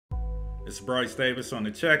It's Bryce Davis on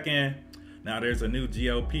the check-in. Now there's a new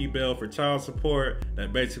GOP bill for child support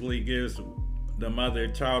that basically gives the mother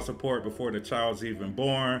child support before the child's even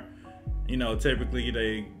born. You know, typically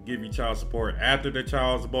they give you child support after the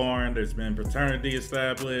child's born. There's been paternity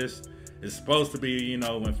established. It's supposed to be, you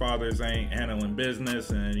know, when fathers ain't handling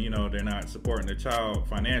business and, you know, they're not supporting the child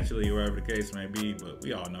financially or whatever the case may be, but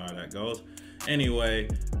we all know how that goes. Anyway,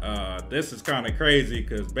 this is kind of crazy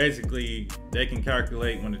because basically they can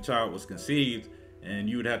calculate when the child was conceived and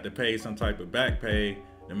you would have to pay some type of back pay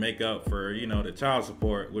to make up for, you know, the child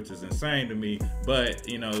support, which is insane to me. But,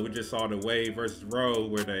 you know, we just saw the Wade versus Roe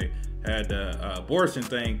where they had the abortion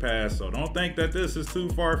thing passed. So don't think that this is too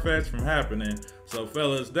far-fetched from happening. So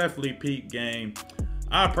fellas, definitely peak game.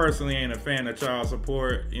 I personally ain't a fan of child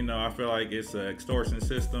support. You know, I feel like it's an extortion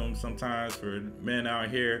system sometimes for men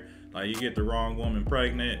out here. Like, you get the wrong woman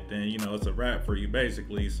pregnant, then, you know, it's a wrap for you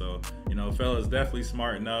basically. So, you know, fellas, definitely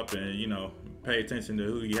smarten up and, you know, pay attention to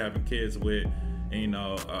who you having kids with. And, you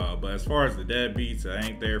know, but as far as the deadbeats that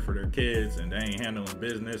ain't there for their kids and they ain't handling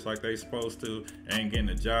business like they supposed to, ain't getting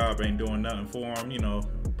a job, ain't doing nothing for them, you know,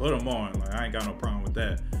 put them on. Like, I ain't got no problem with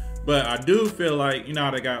that. But I do feel like, you know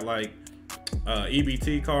how they got like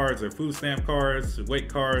EBT cards or food stamp cards, weight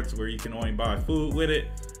cards where you can only buy food with it.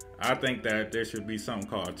 I think that there should be something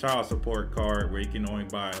called a child support card where you can only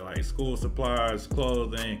buy like school supplies,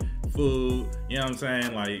 clothing, food, you know what I'm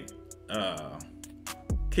saying? Like,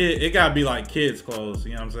 it gotta be like kids clothes,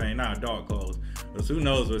 you know what I'm saying, not adult clothes. Because who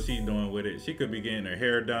knows what she's doing with it. She could be getting her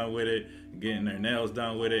hair done with it, getting her nails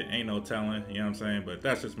done with it, ain't no telling, you know what I'm saying. But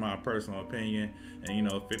that's just my personal opinion. And, you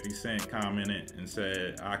know, 50 Cent commented and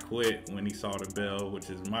said I quit when he saw the bill, which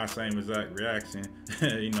is my same exact reaction.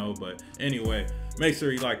 You know, but anyway, make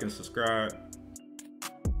sure you like and subscribe.